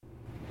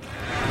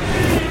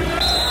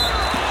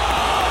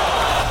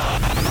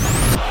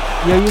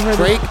Yeah, you heard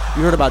Drake?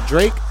 You heard about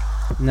Drake?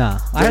 Nah,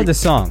 I heard the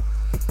song.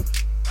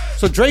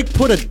 So Drake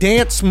put a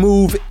dance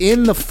move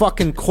in the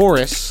fucking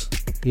chorus.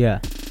 Yeah.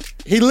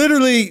 He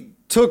literally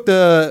took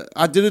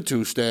I did a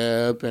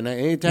two-step and an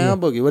A-Town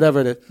boogie,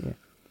 whatever it is. Yeah.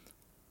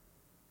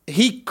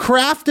 He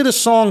crafted a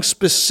song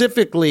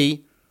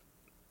specifically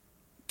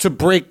to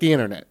break the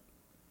internet.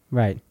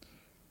 Right.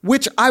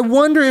 Which I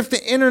wonder if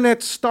the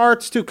internet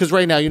starts to, because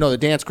right now, the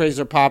dance crazes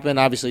are popping.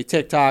 Obviously,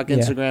 TikTok,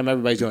 Instagram,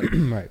 everybody's doing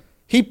it. Right.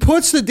 He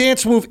puts the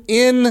dance move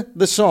in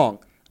the song.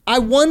 I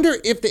wonder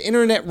if the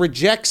internet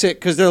rejects it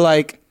because they're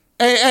like,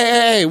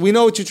 hey, we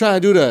know what you're trying to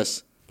do to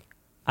us.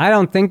 I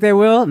don't think they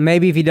will.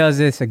 Maybe if he does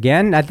this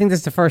again, I think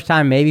this is the first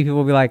time maybe people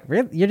will be like,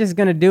 really? You're just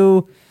going to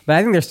do, but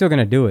I think they're still going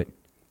to do it.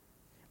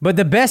 But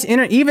the best,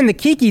 even the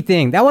Kiki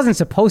thing, that wasn't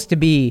supposed to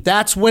be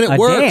That's when it a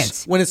works,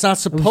 dance. when it's not It was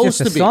supposed just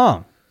to a be.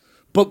 song.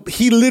 But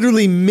he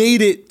literally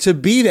made it to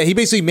be that. He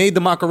basically made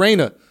the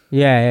Macarena.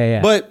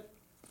 Yeah. But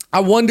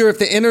I wonder if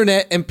the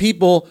internet and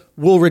people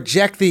will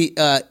reject the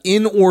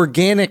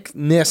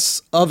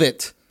inorganicness of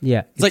it.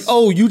 Yeah. It's like,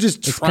 you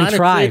just trying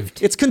contrived.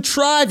 to... It's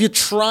contrived. You're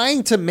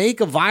trying to make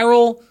a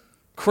viral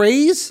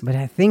craze. But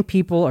I think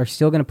people are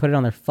still going to put it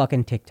on their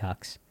fucking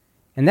TikToks.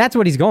 And that's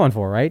what he's going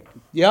for, right?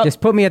 Yep.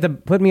 Just put me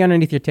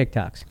underneath your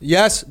TikToks.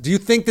 Yes. Do you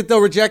think that they'll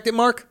reject it,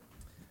 Mark?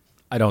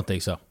 I don't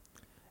think so.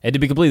 And to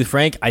be completely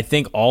frank, I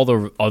think all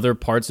the other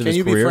parts of his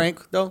career... Can you be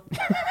frank, though?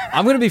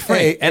 I'm going to be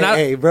frank.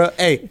 Hey, bro.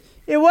 Hey.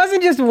 It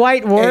wasn't just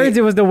white words.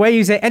 It was the way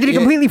you say. And to be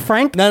completely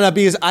frank, No,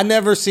 because I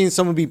never seen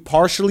someone be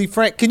partially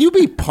frank. Can you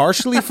be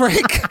partially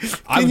frank?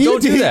 I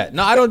don't do that.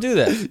 No, I don't do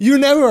that. You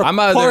never. I'm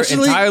either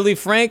partially... entirely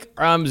frank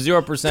or I'm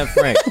 0%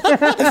 frank.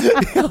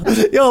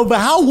 But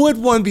how would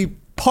one be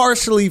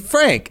partially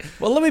frank?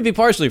 Well, let me be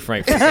partially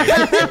frank for a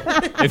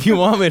second. If you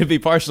want me to be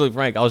partially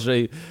frank, I'll show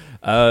you.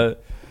 To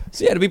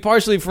be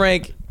partially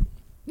frank,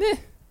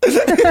 All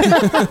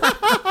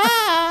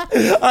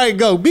right,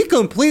 go. Be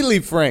completely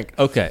frank.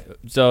 Okay,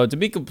 so to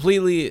be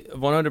completely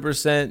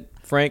 100%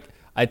 frank,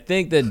 I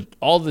think that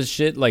all the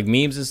shit like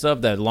memes and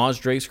stuff that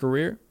launched Drake's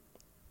career,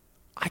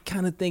 I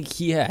kind of think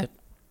he had.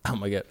 Oh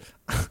my god,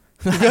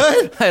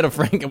 Good? I had a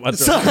frank in my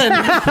throat.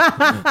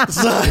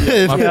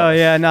 Son. oh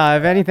yeah, no.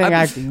 If anything,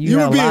 You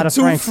had were a lot being of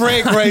too franks.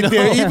 frank right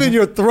there. Even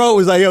your throat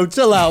was like, yo,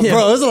 chill out,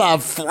 bro. There's a lot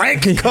of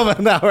frank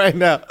coming out right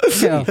now.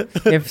 Yo,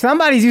 if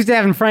somebody's used to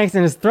having franks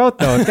in his throat,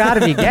 though, it's got to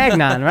be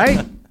Gagnon,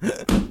 right?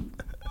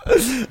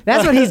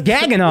 That's what he's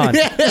gagging on.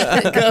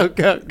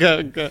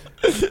 Go.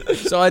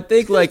 So I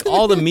think like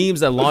all the memes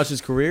that launched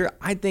his career,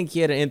 I think he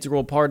had an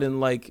integral part in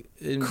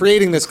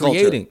Creating this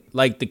culture.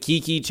 like the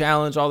Kiki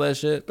challenge, all that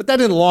shit. But that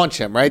didn't launch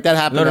him, right? That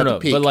happened at the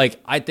peak. But like,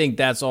 I think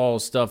that's all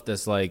stuff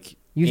that's like.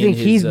 You think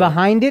he's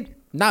behind it?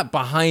 Not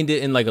behind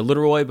it in like a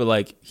literal way, but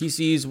like he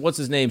sees what's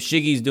his name,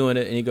 Shiggy's doing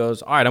it, and he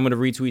goes, "All right, I'm gonna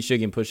retweet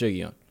Shiggy and put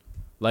Shiggy on."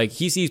 Like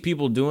he sees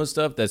people doing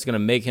stuff that's gonna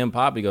make him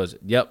pop. He goes,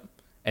 "Yep."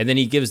 And then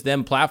he gives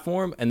them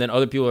platform, and then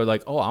other people are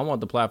like, "Oh, I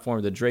want the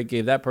platform that Drake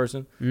gave that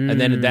person,"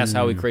 and then that's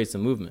how he creates the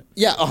movement.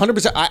 Yeah,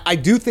 100%. I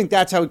do think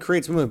that's how he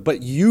creates movement.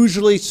 But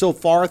usually, so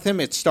far with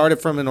him, it started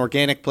from an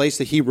organic place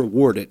that he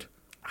rewarded.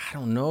 I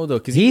don't know though,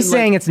 because He's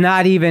saying it's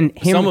not even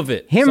him. Some of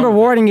it. Him Some of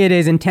rewarding it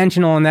is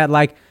intentional in that,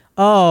 like,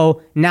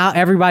 oh, now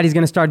everybody's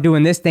going to start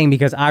doing this thing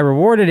because I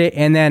rewarded it,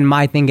 and then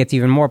my thing gets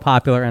even more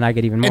popular, and I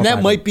get even more. And that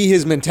popular. might be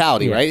his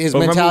mentality, right? His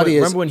But mentality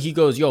remember when he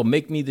goes, "Yo,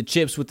 make me the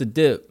chips with the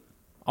dip.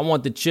 I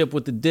want the chip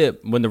with the dip."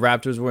 When the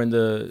Raptors were in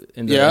the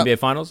NBA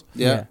Finals,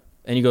 Yeah.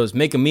 and he goes,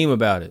 "Make a meme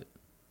about it."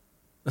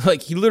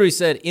 Like he literally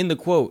said in the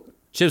quote,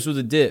 "Chips with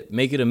a dip,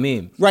 make it a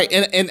meme." Right,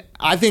 and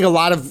I think a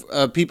lot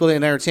of people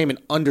in entertainment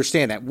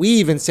understand that. We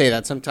even say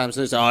that sometimes.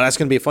 There's, oh, that's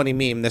going to be a funny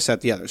meme, this,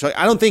 that, the other. So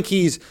I don't think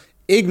he's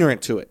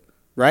ignorant to it,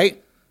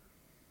 right?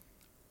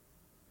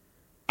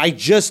 I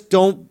just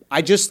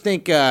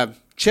think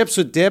chips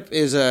with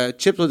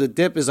a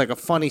dip is like a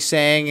funny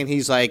saying, and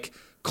he's like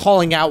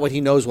calling out what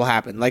he knows will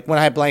happen. Like when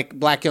I had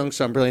Black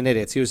Youngster on Brilliant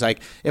Idiots, he was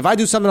like, if I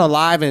do something on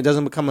live and it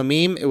doesn't become a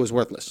meme, it was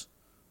worthless.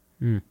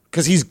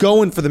 Because he's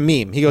going for the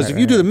meme. He goes, if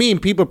you do the meme,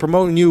 people are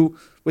promoting you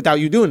without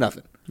you doing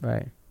nothing.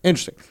 Right.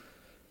 Interesting.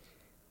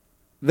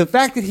 The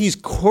fact that he's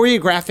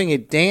choreographing a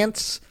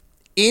dance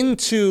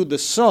into the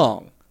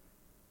song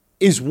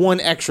is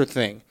one extra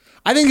thing.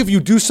 I think if you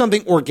do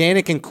something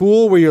organic and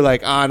cool where you're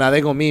like, nah,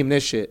 they're going to meme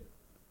this shit.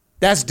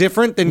 That's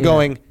different than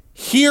going,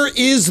 here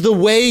is the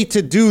way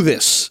to do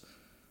this.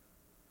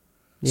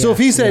 So if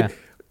he said,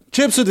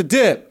 chips with the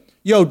dip,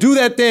 yo, do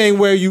that thing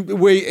where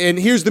and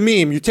here's the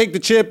meme. You take the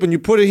chip and you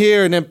put it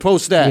here and then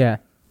post that. Yeah.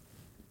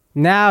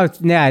 Now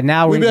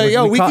we'd be like,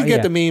 yo, we can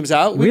get the memes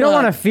out. We don't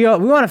want to feel.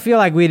 We want to feel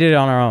like we did it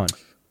on our own.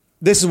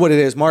 This is what it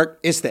is, Mark.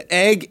 It's the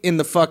egg in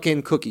the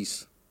fucking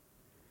cookies.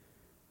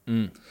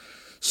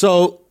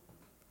 So,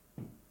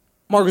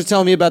 Mark was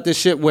telling me about this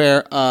shit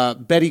where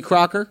Betty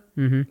Crocker,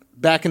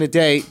 back in the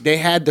day, they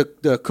had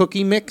the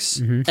cookie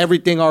mix,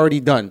 everything already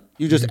done.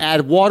 You just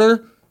add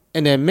water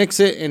and then mix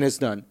it and it's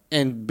done.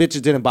 And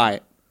bitches didn't buy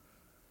it.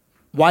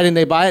 Why didn't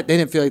they buy it? They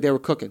didn't feel like they were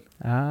cooking.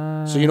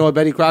 So you know what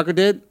Betty Crocker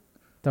did?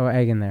 Throw an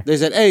egg in there. They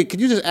said, hey,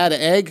 could you just add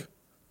an egg?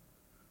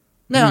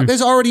 Now,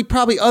 there's already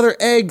probably other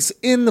eggs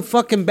in the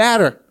fucking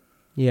batter.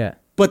 Yeah.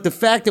 But the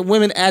fact that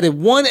women added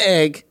one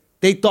egg,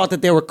 they thought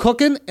that they were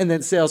cooking, and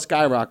then sales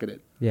skyrocketed.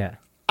 Yeah.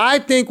 I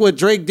think what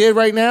Drake did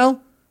right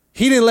now,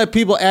 he didn't let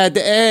people add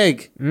the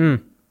egg.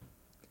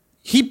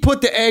 He put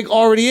the egg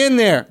already in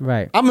there.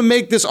 Right. I'm going to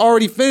make this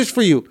already finished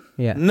for you.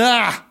 Yeah.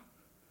 Nah.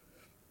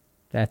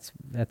 That's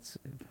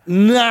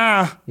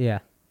Nah. yeah.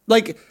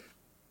 Like,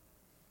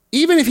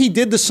 even if he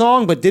did the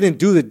song but didn't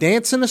do the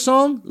dance in the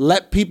song,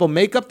 let people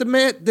make up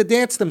the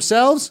dance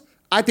themselves,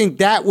 I think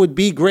that would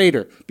be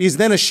greater. Because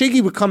then a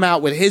Shiggy would come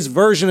out with his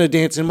version of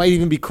dance and might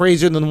even be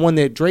crazier than the one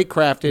that Drake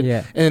crafted,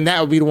 Yeah. and then that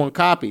would be the one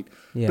copied.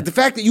 Yeah. But the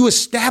fact that you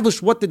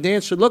established what the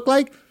dance should look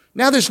like,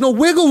 now there's no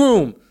wiggle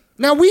room.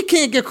 Now we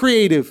can't get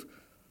creative.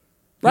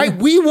 Right?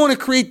 We want to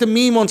create the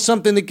meme on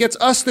something that gets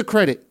us the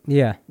credit.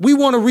 Yeah. We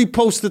want to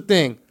repost the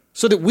thing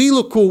so that we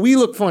look cool, we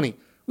look funny.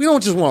 We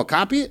don't just want to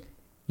copy it.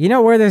 You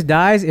know where this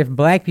dies? If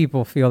black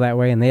people feel that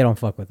way and they don't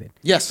fuck with it.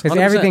 Yes, Because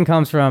 100%. everything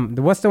comes from,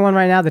 what's the one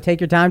right now, the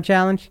Take Your Time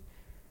Challenge?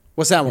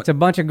 What's that one? It's a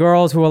bunch of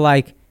girls who will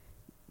like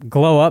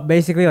glow up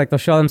basically. Like they'll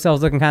show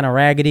themselves looking kind of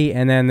raggedy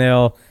and then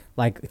they'll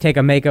like take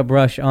a makeup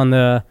brush on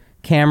the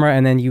camera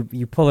and then you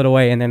pull it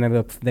away and then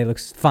they look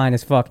fine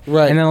as fuck.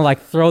 Right. And then they'll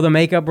like throw the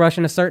makeup brush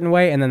in a certain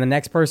way and then the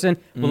next person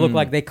will look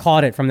like they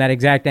caught it from that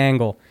exact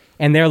angle.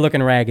 And they're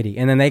looking raggedy,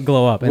 and then they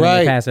glow up, and then Right.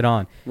 they pass it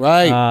on.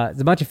 Right.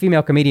 There's a bunch of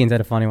female comedians that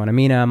are funny one.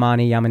 Amina,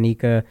 Amani,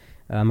 Yamanika,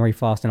 Marie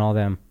Faust, and all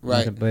them.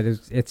 Right. But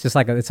it's just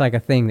like it's like a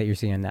thing that you're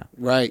seeing now.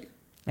 Right.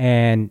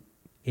 And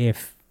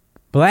if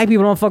black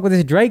people don't fuck with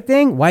this Drake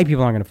thing, white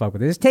people aren't gonna fuck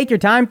with it. This Take Your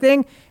Time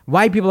thing,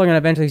 white people are gonna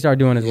eventually start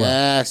doing as well.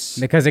 Yes.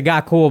 Because it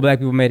got cool, black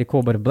people made it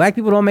cool. But if black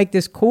people don't make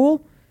this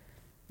cool,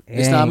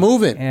 It's not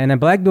moving. And then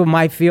black people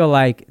might feel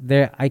like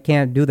I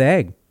can't do the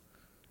egg.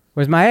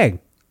 Where's my egg?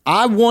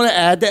 I want to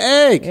add the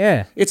egg.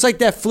 Yeah. It's like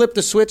that flip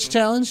the switch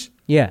challenge.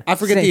 Yeah. I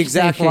forget Same- the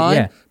exact same shit, line,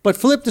 yeah. but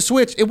flip the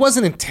switch, it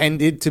wasn't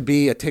intended to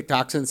be a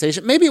TikTok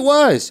sensation. Maybe it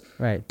was.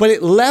 Right. But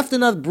it left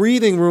enough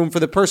breathing room for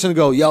the person to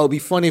go, yo, it'd be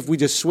funny if we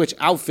just switch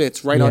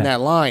outfits right on Yeah.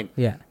 that line.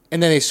 Yeah.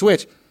 And then they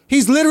switch.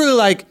 He's literally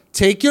like,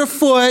 take your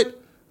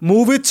foot,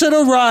 move it to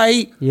the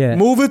right, Yeah.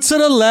 move it to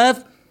the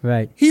left.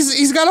 Right.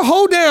 He's got a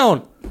hold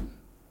down.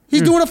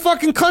 He's doing a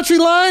fucking country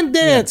line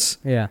dance.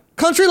 Yeah.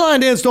 Country line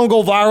dance don't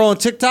go viral on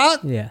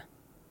TikTok. Yeah.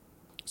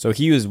 So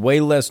he was way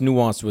less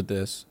nuanced with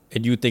this,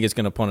 and you think it's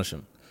going to punish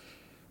him?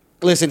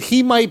 Listen,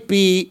 he might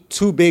be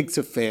too big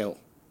to fail.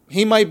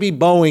 He might be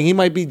Boeing. He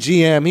might be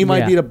GM. He might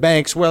Yeah. be the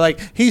banks where, like,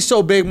 he's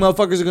so big,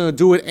 motherfuckers are going to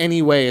do it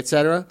anyway,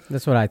 etc.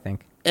 That's what I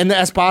think. And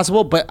that's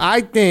possible. But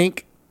I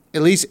think,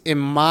 at least in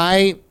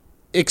my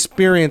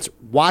experience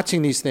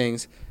watching these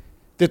things,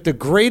 that the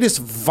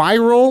greatest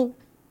viral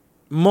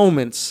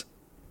moments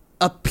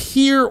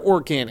appear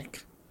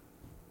organic.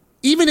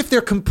 Even if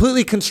they're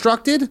completely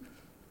constructed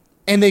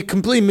and they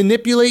completely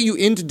manipulate you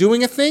into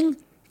doing a thing,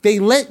 they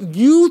let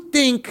you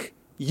think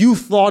you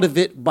thought of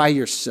it by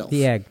yourself.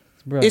 The egg.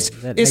 It's brilliant.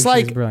 That It's egg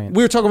like is brilliant.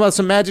 we were talking about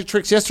some magic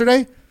tricks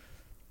yesterday.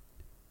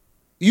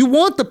 You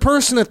want the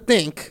person to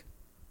think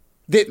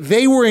that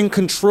they were in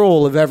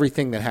control of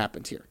everything that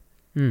happened here.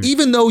 Hmm.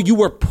 Even though you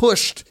were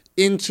pushed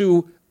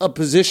into a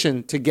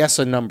position to guess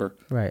a number,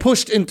 Right.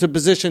 pushed into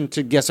position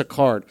to guess a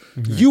card.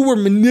 You were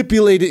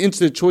manipulated into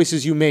the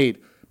choices you made,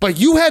 but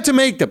you had to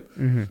make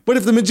them. But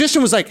if the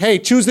magician was like, hey,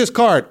 choose this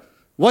card.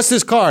 What's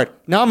this card?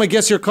 Now I'm going to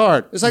guess your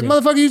card. It's like,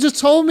 motherfucker, you just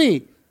told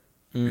me.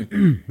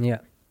 Yeah.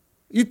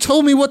 You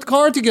told me what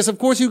card to guess. Of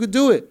course you could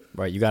do it.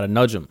 Right. You got to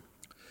nudge him.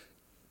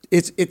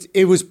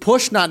 It was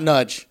push, not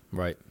nudge.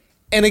 Right.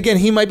 And again,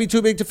 he might be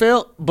too big to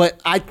fail,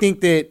 but I think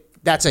that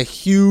that's a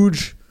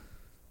huge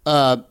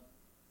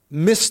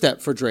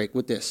misstep for Drake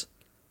with this.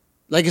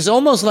 Like, it's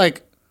almost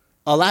like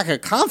a lack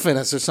of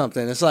confidence or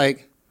something. It's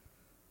like,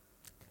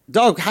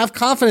 dog, have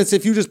confidence.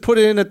 If you just put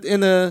it in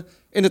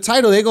the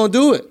title, they're gonna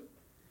do it.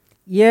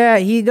 Yeah,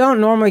 he don't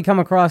normally come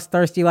across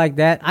thirsty like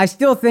that. I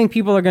still think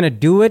people are going to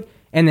do it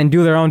and then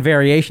do their own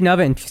variation of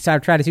it and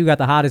try to see who got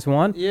the hottest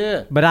one.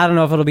 Yeah. But I don't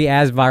know if it'll be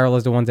as viral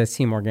as the ones that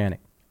seem organic.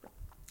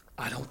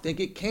 I don't think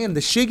it can. The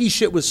Shiggy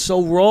shit was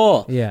so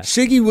raw. Yeah.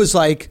 Shiggy was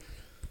like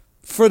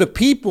for the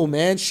people,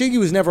 man. Shiggy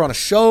was never on a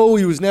show.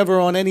 He was never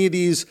on any of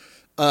these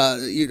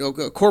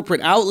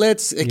corporate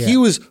outlets. Like, Yeah. he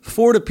was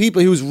for the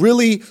people. He was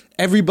really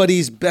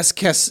everybody's best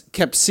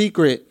kept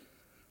secret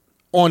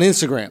on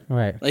Instagram.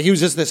 Right. Like, he was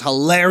just this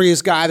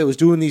hilarious guy that was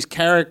doing these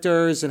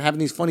characters and having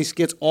these funny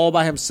skits all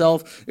by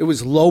himself. It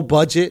was low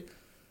budget.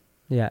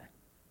 Yeah.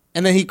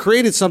 And then he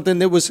created something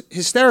that was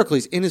hysterical.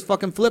 He's in his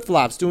fucking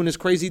flip-flops doing his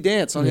crazy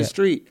dance on his Yeah.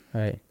 street.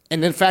 Right.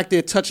 And in fact,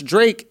 it touched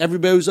Drake.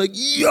 Everybody was like,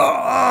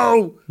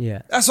 yo,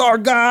 Yeah. that's our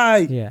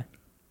guy. Yeah.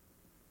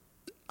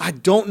 I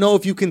don't know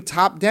if you can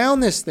top down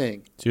this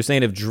thing. So you're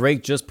saying if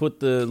Drake just put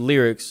the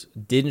lyrics,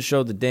 didn't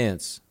show the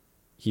dance,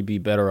 he'd be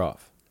better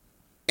off.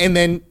 And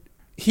then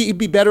he'd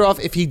be better off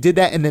if he did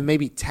that and then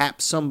maybe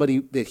tap somebody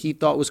that he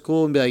thought was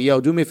cool and be like,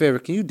 yo, do me a favor.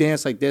 Can you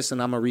dance like this? And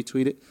I'm going to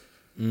retweet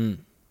it.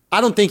 I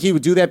don't think he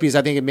would do that because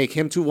I think it'd make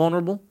him too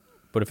vulnerable.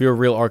 But if you're a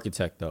real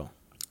architect, though,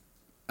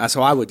 That's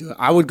how I would do it.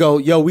 I would go,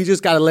 yo, we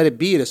just got to let it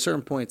be at a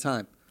certain point in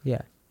time.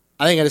 Yeah.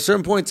 I think at a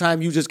certain point in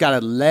time, you just got to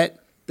let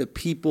the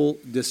people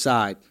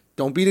decide.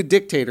 Don't be the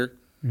dictator.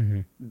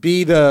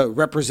 Be the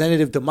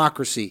representative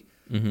democracy.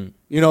 You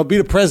know, be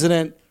the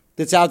president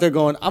that's out there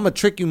going, I'm going to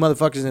trick you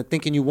motherfuckers into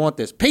thinking you want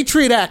this.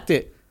 Patriot Act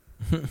it.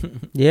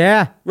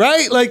 Yeah.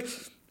 Right? Like,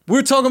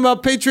 we're talking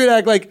about Patriot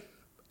Act, like,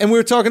 and we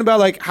were talking about,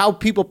 like, how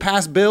people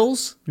pass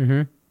bills.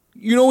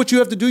 You know what you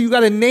have to do? You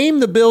got to name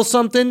the bill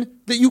something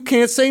that you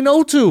can't say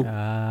no to.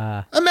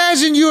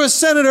 Imagine you're a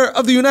senator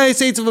of the United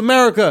States of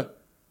America,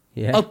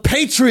 a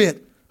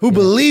patriot who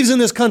believes in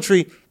this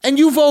country, and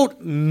you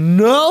vote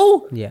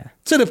no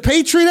to the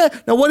Patriot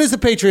Act? Now, what is the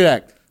Patriot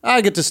Act?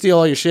 I get to steal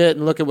all your shit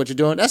and look at what you're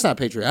doing. That's not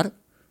patriotic.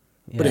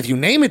 But if you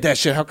name it that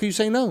shit, how can you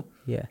say no?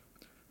 Yeah.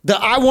 The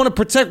I Want to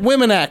Protect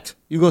Women Act,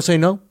 you going to say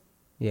no?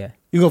 Yeah.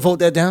 You going to vote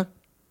that down?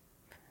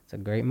 It's a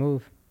great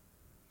move.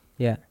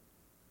 Yeah.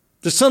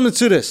 There's something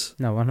to this.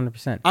 No,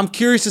 100%. I'm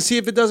curious to see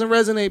if it doesn't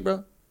resonate,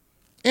 bro.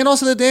 And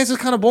also, the dance is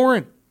kind of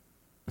boring.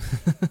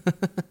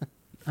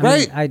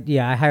 Right? I mean,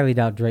 I highly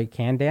doubt Drake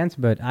can dance,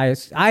 but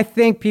I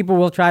think people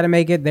will try to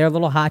make it their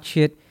little hot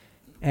shit,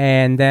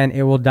 and then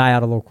it will die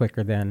out a little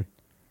quicker than,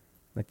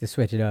 like, to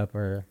switch it up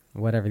or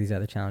whatever these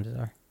other challenges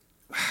are.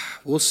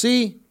 We'll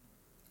see.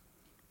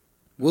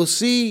 We'll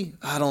see.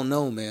 I don't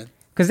know, man.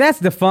 Because that's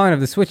the fun of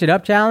the switch it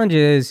up challenge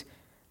is,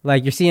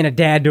 like, you're seeing a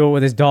dad do it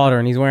with his daughter,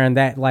 and he's wearing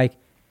that, like,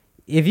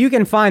 if you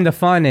can find the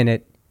fun in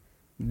it,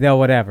 they'll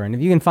whatever. And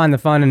if you can find the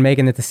fun in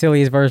making it the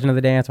silliest version of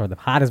the dance or the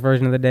hottest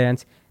version of the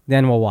dance,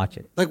 then we'll watch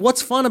it. Like,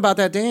 what's fun about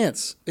that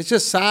dance? It's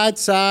just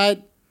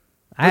side.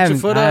 I your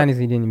foot up.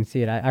 honestly didn't even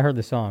see it. I heard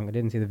the song. I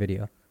didn't see the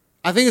video.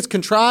 I think it's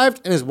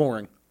contrived and it's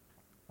boring.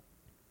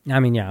 I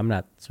mean, yeah, I'm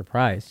not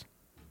surprised.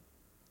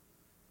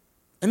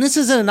 And this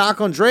isn't a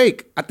knock on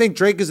Drake. I think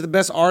Drake is the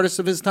best artist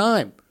of his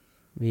time.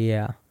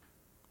 Yeah.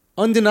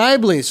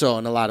 Undeniably so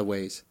in a lot of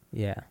ways.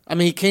 Yeah. I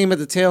mean, he came at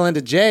the tail end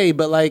of Jay,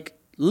 but, like,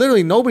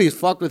 literally nobody's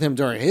fucked with him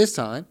during his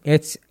time.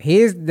 It's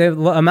the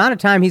amount of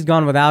time he's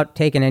gone without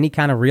taking any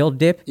kind of real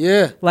dip.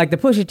 Yeah. Like the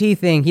Pusha T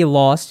thing, he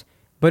lost,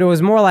 but it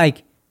was more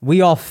like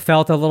we all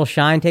felt a little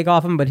shine take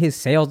off him, but his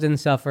sales didn't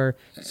suffer,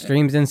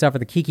 streams didn't suffer.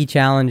 The Kiki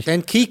challenge.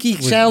 Then Kiki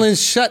challenge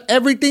shut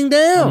everything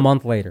down. A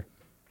month later.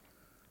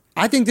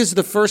 I think this is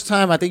the first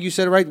time, I think you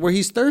said it right, where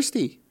he's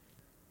thirsty.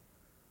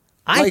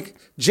 Like,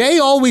 Jay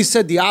always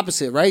said the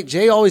opposite, right?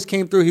 Jay always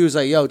came through, he was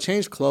like, yo,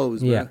 change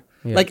clothes, man.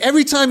 Yeah. Like,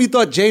 every time you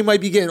thought Jay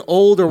might be getting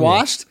old or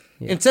washed,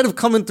 instead of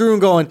coming through and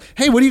going,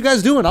 hey, what are you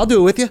guys doing? I'll do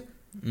it with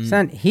you.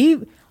 Son,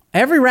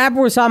 every rapper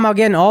was talking about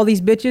getting all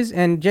these bitches,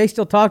 and Jay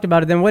still talked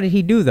about it. Then what did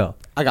he do, though?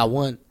 I got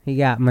one. He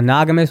got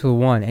monogamous with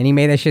one, and he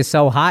made that shit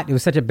so hot. It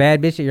was such a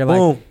bad bitch that you're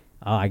Boom. like,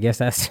 oh, I guess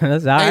that's all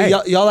Hey,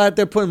 right. y'all out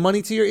there putting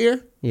money to your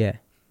ear? Yeah.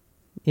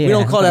 We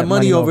don't call that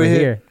money over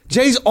here.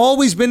 Jay's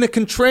always been the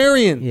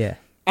contrarian. Yeah.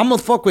 I'm going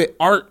to fuck with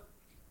art.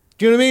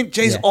 Do you know what I mean?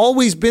 Jay's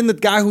always been the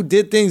guy who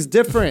did things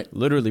different.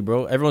 Literally,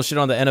 bro. Everyone shit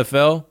on the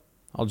NFL.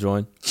 I'll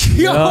join.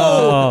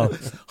 Yo,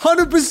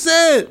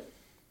 100%.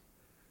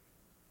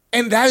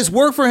 And that has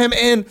worked for him.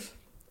 And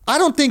I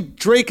don't think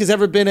Drake has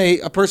ever been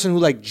a person who,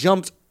 like,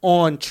 jumped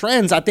on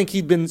trends. I think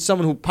he'd been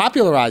someone who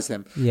popularized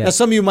them. Yeah. Now,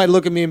 some of you might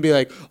look at me and be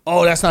like,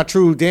 oh, that's not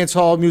true. Dance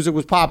hall music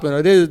was popping.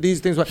 Or these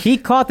things were. He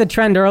caught the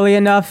trend early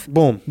enough.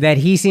 Boom. That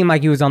he seemed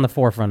like he was on the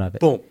forefront of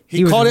it. Boom.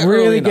 He was caught it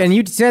really early good. enough. And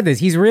you said this.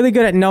 He's really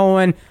good at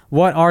knowing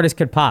what artists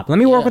could pop. Let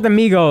me work with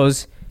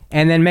Amigos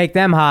and then make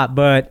them hot,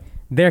 but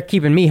they're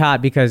keeping me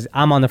hot because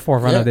I'm on the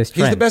forefront of this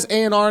trend. He's the best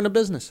A&R in the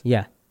business.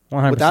 Yeah,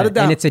 100%. Without a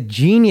doubt. And it's a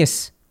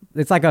genius.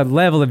 It's like a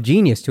level of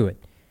genius to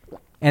it.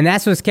 And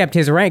that's what's kept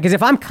his rank. Because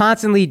if I'm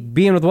constantly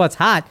being with what's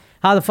hot,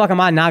 how the fuck am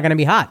I not going to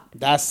be hot?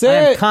 That's I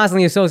am it.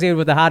 constantly associated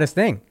with the hottest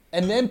thing.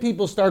 And then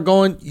people start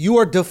going, you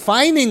are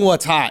defining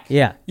what's hot.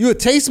 Yeah. You're a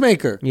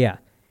tastemaker. Yeah.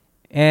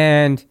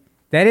 And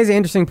that is an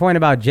interesting point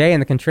about Jay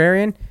and the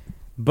contrarian.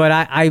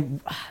 But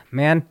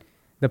man,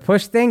 the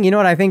push thing, you know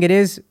what I think it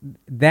is?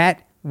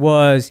 That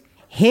was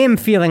him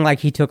feeling like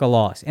he took a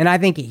loss. And I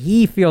think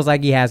he feels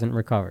like he hasn't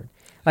recovered.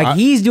 Like,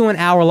 he's doing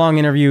hour-long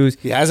interviews.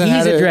 He hasn't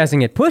He's had it.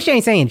 addressing it. Push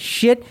ain't saying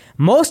shit.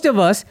 Most of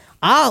us,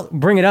 I'll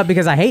bring it up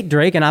because I hate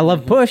Drake and I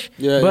love Push.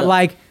 But,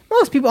 like,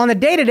 most people on the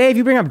day-to-day, if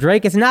you bring up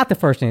Drake, it's not the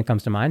first thing that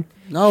comes to mind.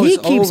 No, he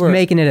it's keeps over.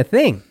 making it a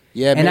thing.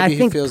 Yeah, and maybe I he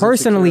think feels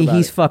personally insecure about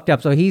he's it. fucked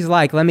up. So he's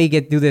like, let me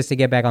do this to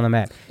get back on the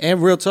map.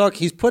 And real talk,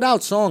 he's put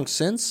out songs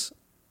since.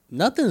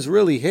 Nothing's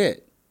really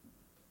hit.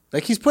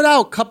 Like, he's put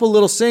out a couple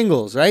little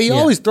singles, right? He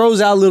always throws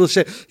out little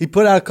shit. He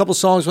put out a couple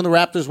songs when the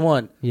Raptors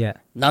won. Yeah.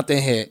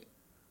 Nothing hit.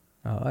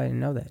 Oh, I didn't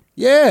know that.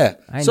 Yeah.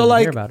 I didn't So, even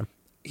like, hear about him.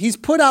 he's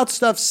put out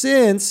stuff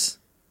since,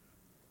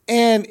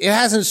 and it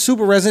hasn't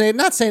super resonated.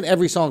 Not saying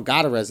every song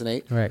gotta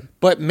resonate. Right.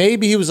 But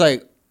maybe he was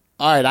like,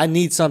 all right, I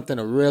need something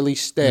to really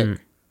stick.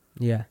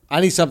 Yeah.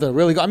 I need something to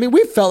really go. I mean,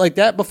 we felt like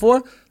that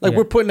before. Like,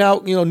 we're putting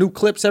out, new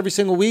clips every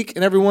single week,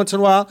 and every once in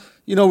a while,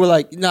 we're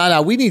like,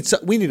 nah, we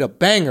need a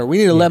banger. We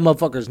need to let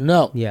motherfuckers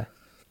know. Yeah.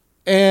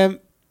 And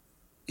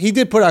he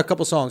did put out a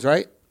couple songs,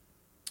 right?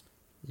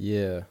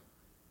 Yeah.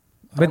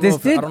 But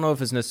this I don't know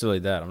if it's necessarily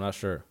that. I'm not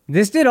sure.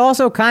 This did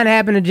also kind of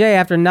happen to Jay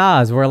after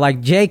Nas, where like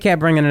Jay kept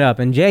bringing it up,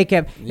 and it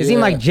seemed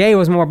like Jay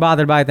was more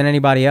bothered by it than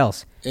anybody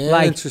else.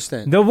 Like,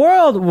 Interesting. the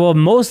world will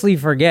mostly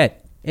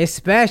forget,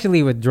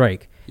 especially with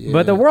Drake,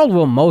 but the world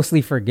will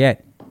mostly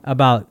forget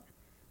about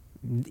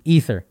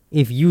Ether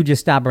if you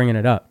just stop bringing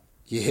it up.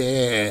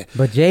 Yeah.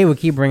 But Jay would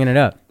keep bringing it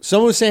up.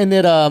 Someone was saying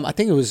that I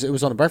think it was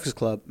on the Breakfast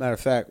Club. Matter of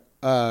fact,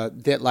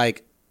 that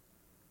like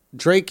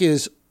Drake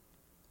is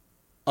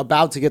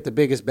about to get the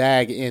biggest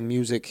bag in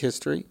music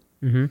history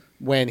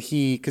when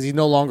because he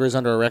no longer is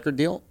under a record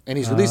deal and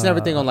he's releasing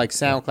everything on like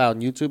SoundCloud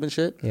and YouTube and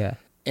shit. Yeah.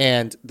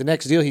 And the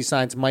next deal he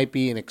signs might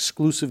be an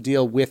exclusive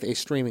deal with a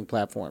streaming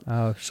platform.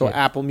 Oh, so shit.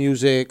 Apple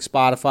Music,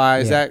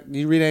 Spotify. Is Yeah. that?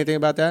 You read anything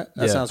about that?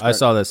 That sounds I correct.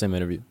 saw that same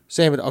interview.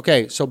 Same.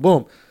 Okay. So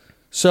boom.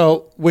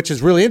 So which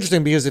is really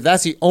interesting because if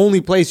that's the only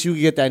place you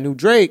can get that new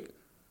Drake,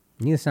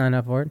 You sign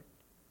up for it.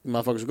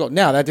 motherfuckers would go.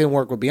 Now that didn't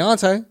work with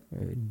Beyonce.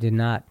 Did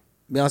not.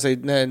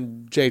 Beyonce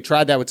and Jay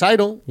tried that with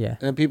Tidal. Yeah. And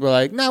then people are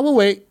like, nah, we'll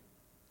wait.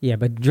 Yeah,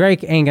 but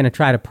Drake ain't going to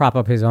try to prop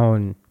up his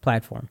own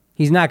platform.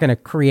 He's not going to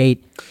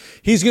create.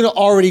 He's going to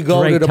already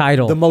go Drake to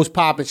Tidal. the most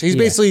popping shit. He's Yeah.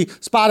 basically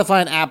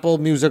Spotify and Apple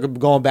Music are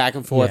going back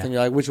and forth. Yeah. And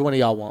you're like, which one of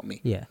y'all want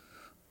me? Yeah.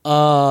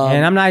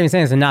 And I'm not even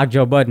saying this to knock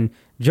Joe Budden.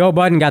 Joe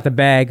Budden got the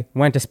bag,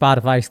 went to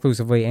Spotify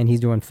exclusively, and he's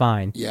doing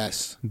fine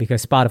Yes.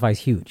 because Spotify's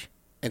huge.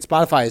 And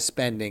Spotify is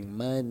spending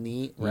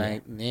money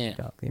right now.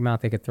 Dog, the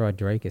amount they could throw at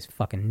Drake is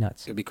fucking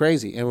nuts. It'd be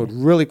crazy. And it would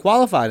really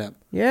qualify them.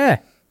 Yeah.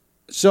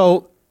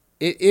 So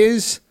he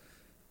is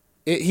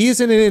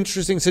in an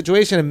interesting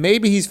situation. And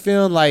maybe he's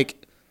feeling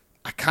like,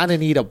 I kind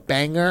of need a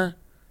banger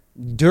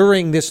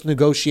during this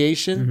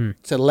negotiation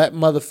to let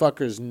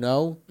motherfuckers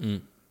know.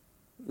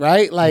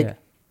 Right? Like, Yeah.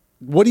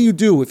 what do you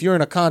do if you're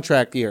in a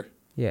contract year?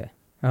 Yeah.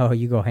 Oh,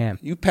 you go ham.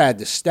 You pad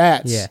the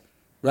stats. Yeah.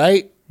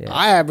 Right? Yeah.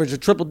 I averaged a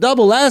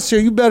triple-double last year.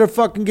 You better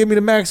fucking give me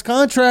the max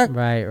contract.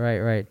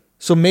 Right.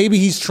 So maybe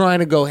he's trying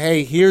to go,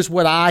 hey, here's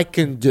what I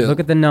can do. Look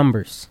at the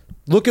numbers.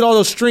 Look at all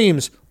those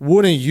streams.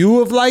 Wouldn't you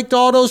have liked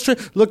all those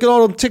streams? Look at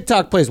all them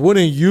TikTok plays.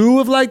 Wouldn't you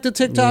have liked the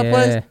TikTok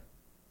plays?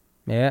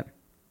 Yeah.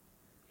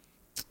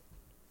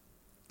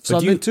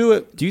 Something to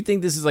it. Do you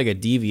think this is like a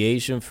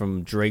deviation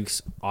from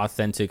Drake's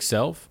authentic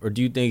self, or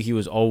do you think he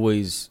was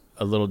always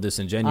a little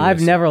disingenuous?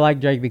 I've never liked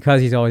Drake because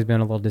he's always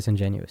been a little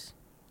disingenuous.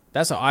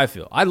 That's how I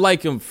feel. I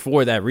like him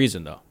for that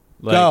reason, though.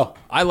 Like, No.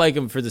 I like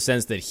him for the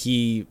sense that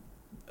he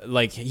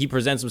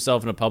presents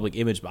himself in a public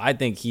image, but I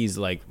think he's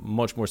like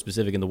much more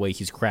specific in the way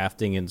he's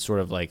crafting and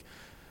sort of like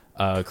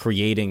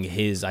creating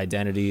his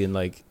identity and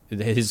like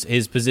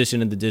his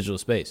position in the digital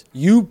space.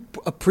 You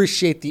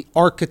appreciate the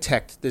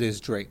architect that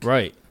is Drake.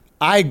 Right.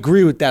 I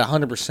agree with that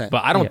 100%.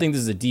 But I don't Yeah. think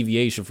this is a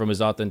deviation from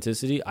his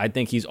authenticity. I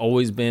think he's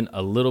always been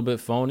a little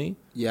bit phony.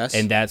 Yes.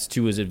 And that's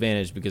to his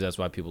advantage because that's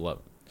why people love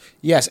him.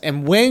 Yes,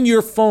 and when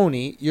you're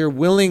phony, you're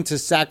willing to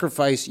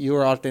sacrifice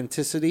your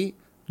authenticity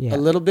Yeah. a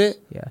little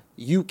bit. Yeah.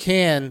 You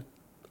can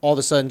all of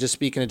a sudden just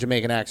speak in a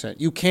Jamaican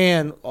accent. You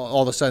can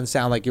all of a sudden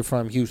sound like you're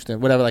from Houston,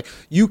 whatever. Like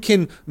you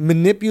can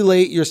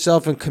manipulate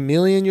yourself and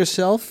chameleon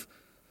yourself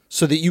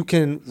so that you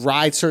can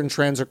ride certain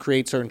trends or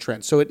create certain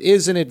trends. So it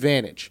is an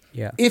advantage.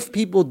 Yeah. If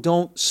people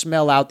don't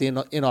smell out the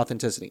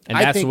inauthenticity. And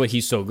I that's think, what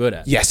he's so good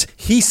at. Yes,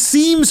 he's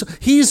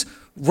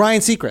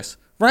Ryan Seacrest.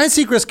 Ryan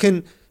Seacrest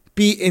can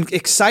be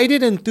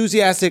excited and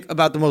enthusiastic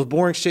about the most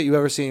boring shit you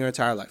ever seen in your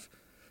entire life.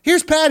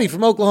 Here's Patty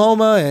from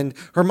Oklahoma, and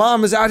her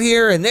mom is out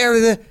here, and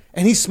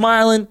and he's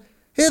smiling.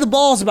 Here, the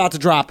ball's about to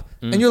drop,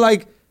 and you're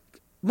like,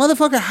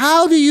 motherfucker,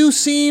 how do you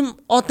seem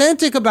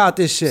authentic about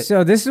this shit?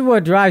 So this is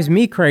what drives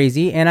me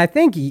crazy, and I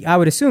think I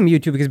would assume you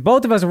too, because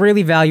both of us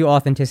really value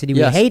authenticity.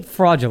 Yes. We hate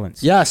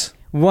fraudulence. Yes.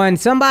 When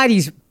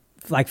somebody's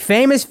like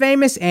famous,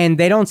 and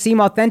they don't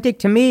seem authentic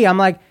to me, I'm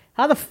like,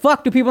 how the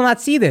fuck do people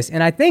not see this?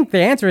 And I think the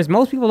answer is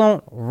most people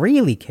don't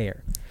really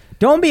care.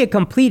 Don't be a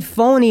complete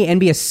phony and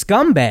be a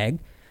scumbag.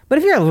 But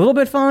if you're a little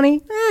bit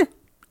phony,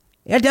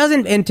 it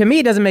doesn't, and to me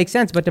it doesn't make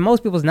sense, but to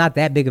most people it's not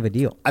that big of a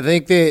deal. I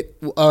think that,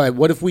 all right,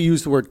 what if we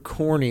use the word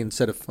corny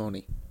instead of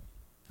phony?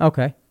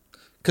 Okay.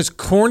 Because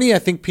corny, I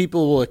think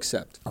people will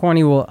accept.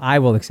 Corny I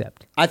will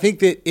accept. I think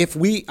that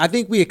I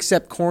think we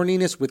accept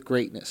corniness with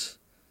greatness.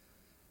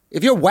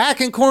 If you're whack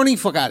and corny,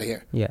 fuck out of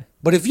here. Yeah.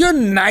 But if you're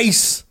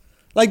nice,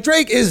 like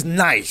Drake is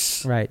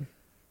nice, Right.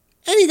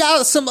 and he got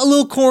a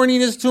little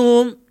corniness to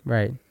him,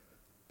 Right.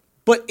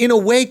 but in a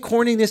way,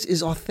 corniness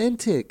is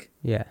authentic.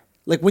 Yeah.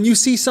 Like when you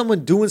see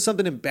someone doing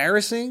something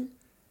embarrassing,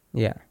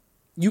 Yeah.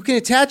 you can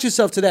attach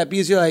yourself to that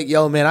because you're like,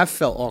 yo, man, I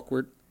felt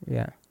awkward.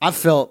 Yeah. I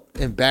felt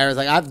embarrassed.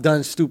 Like I've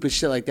done stupid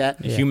shit like that.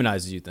 It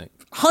humanizes you, think.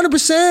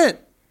 100%.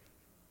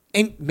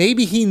 And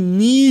maybe he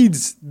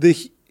needs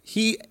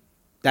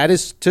that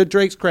is to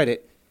Drake's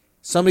credit.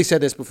 Somebody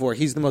said this before.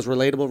 He's the most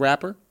relatable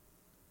rapper.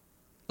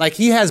 Like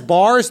he has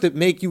bars that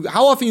make you,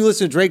 how often you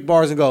listen to Drake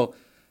bars and go, all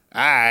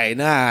right,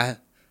 nah,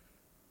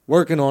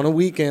 working on a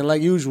weekend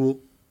like usual.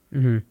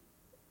 Mm-hmm.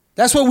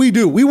 That's what we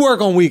do. We work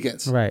on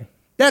weekends. Right.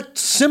 That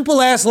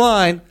simple ass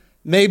line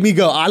made me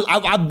go,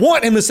 I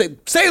want him to say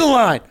the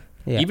line.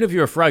 Yeah. Even if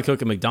you're a fry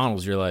cook at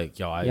McDonald's, you're like,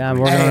 yo, Yeah, I'm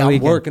agree. working Hey, on a I'm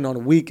weekend. working on a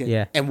weekend.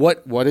 Yeah. And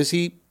what does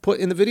he put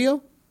in the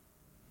video?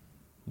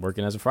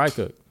 Working as a fry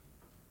cook.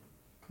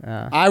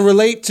 I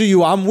relate to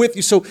you. I'm with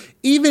you. So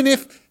even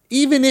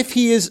if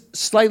he is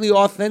slightly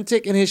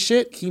authentic in his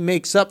shit, he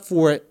makes up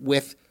for it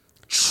with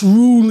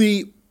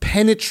truly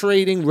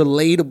penetrating,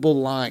 relatable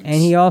lines. And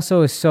he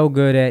also is so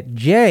good at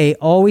Jay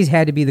always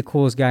had to be the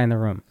coolest guy in the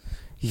room.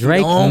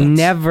 Drake don't.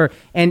 never,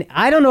 and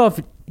I don't know if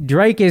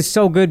Drake is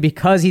so good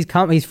because he's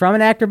from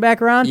an actor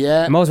background.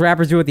 Yeah. Most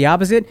rappers do it the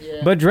opposite.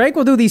 Yeah. But Drake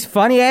will do these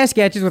funny ass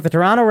sketches with the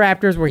Toronto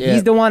Raptors where Yeah.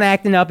 he's the one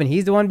acting up and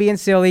he's the one being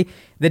silly.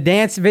 The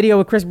dance video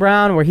with Chris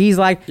Brown where he's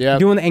like Yep.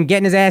 doing and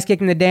getting his ass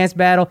kicked in the dance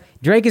battle.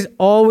 Drake is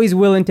always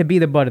willing to be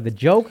the butt of the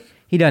joke.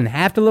 He doesn't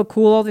have to look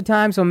cool all the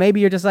time. So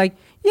maybe you're just like,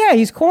 yeah,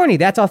 he's corny.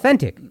 That's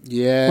authentic.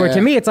 Yeah. Where to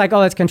me, it's like,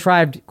 oh, that's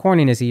contrived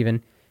corniness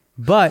even.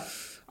 But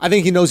I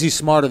think he knows he's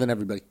smarter than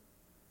everybody.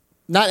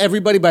 Not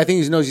everybody, but I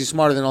think he knows he's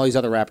smarter than all these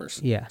other rappers.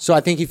 Yeah. So I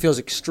think he feels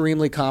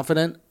extremely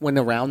confident when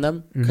around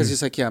them because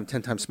he's like, yeah, I'm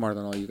 10 times smarter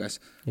than all you guys.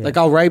 Yeah. Like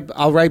I'll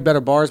write better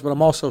bars, but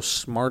I'm also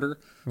smarter.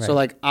 Right. So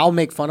like I'll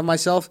make fun of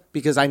myself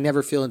because I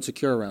never feel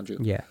insecure around you.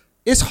 yeah.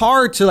 It's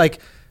hard to like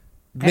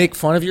make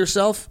fun of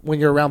yourself when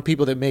you're around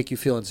people that make you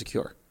feel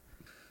insecure.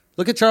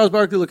 Look at Charles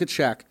Barkley, look at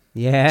Shaq.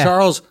 Yeah.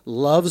 Charles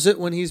loves it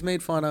when he's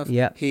made fun of.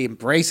 Yeah. He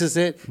embraces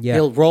it. Yeah.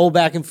 He'll roll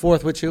back and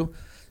forth with you.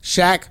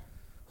 Shaq,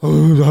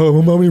 oh,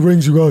 how many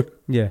rings you got?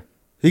 Yeah.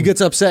 He gets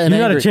upset and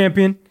You're not angry. a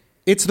champion.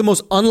 It's the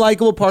most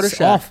unlikable part It's of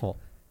Shaq awful.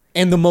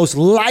 and the most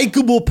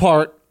likable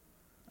part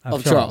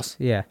of Charles.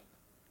 Yeah.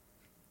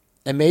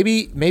 And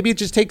maybe it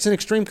just takes an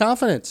extreme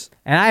confidence.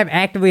 And I've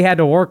actively had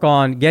to work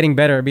on getting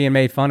better at being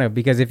made fun of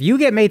because if you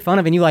get made fun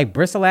of and you like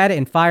bristle at it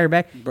and fire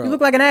back, Bro. you look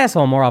like an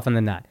asshole more often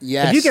than not.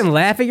 Yes. If you can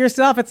laugh at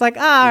yourself, it's like,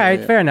 all right,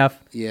 Yeah. fair enough.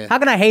 Yeah. How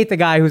can I hate the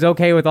guy who's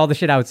okay with all the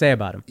shit I would say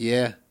about him?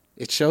 Yeah.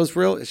 It shows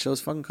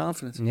fucking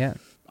confidence. Yeah.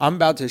 I'm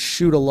about to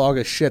shoot a log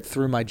of shit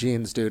through my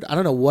jeans, dude. I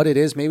don't know what it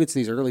is. Maybe it's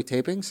these early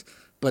tapings,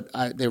 but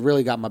they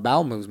really got my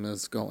bowel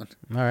movements going.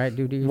 All right,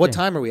 dude. Do your What thing.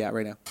 time are we at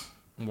right now?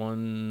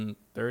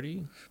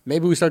 1:30.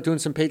 Maybe we start doing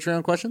some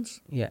Patreon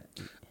questions? Yeah.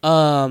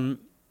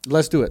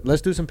 Let's do it.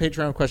 Let's do some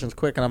Patreon questions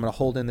quick, and I'm going to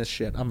hold in this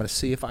shit. I'm going to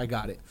see if I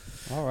got it.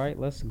 All right,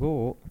 let's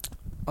go.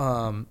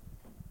 Time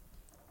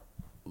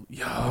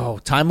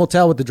will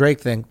tell with the Drake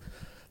thing.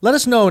 Let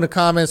us know in the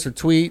comments or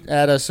tweet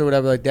at us or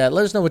whatever like that.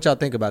 Let us know what y'all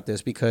think about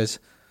this because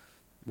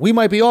we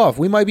might be off.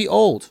 We might be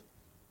old.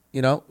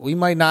 You know, we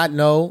might not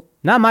know.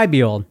 Not might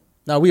be old.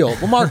 No, we old.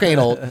 Well, Mark ain't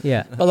old.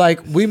 Yeah. But like,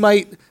 we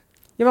might.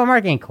 Yeah, but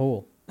Mark ain't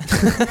cool.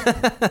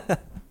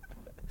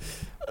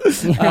 All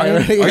right,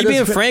 ready? Are you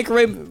being frank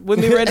with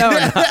me right now? Or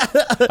not?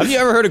 Have you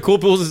ever heard a cool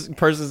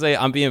person say,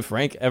 "I'm being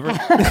frank"? Ever?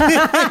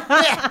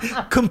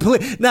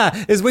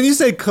 Is when you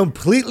say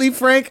completely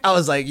frank, I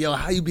was like, yo,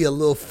 how you be a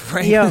little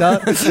frank? Yo,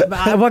 dog?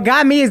 what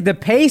got me is the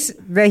pace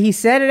that he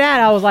said it at.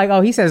 I was like,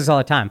 oh, he says this all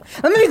the time.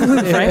 Let me be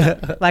completely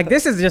frank. Like,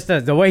 this is just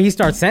the way he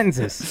starts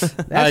sentences.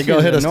 All right,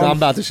 go hit us. I'm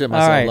about to shit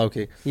myself, All right.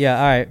 low-key. Yeah,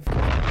 all right.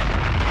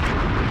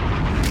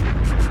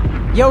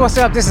 Yo, what's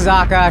up? This is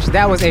Akash.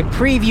 That was a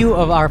preview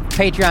of our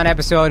Patreon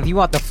episode. If you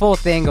want the full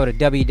thing, go to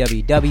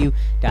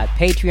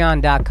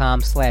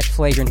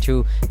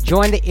www.patreon.com/flagrant2.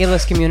 Join the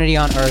illest community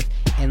on earth.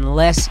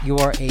 Unless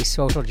you're a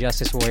social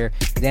justice warrior,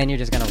 then you're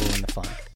just going to ruin the fun.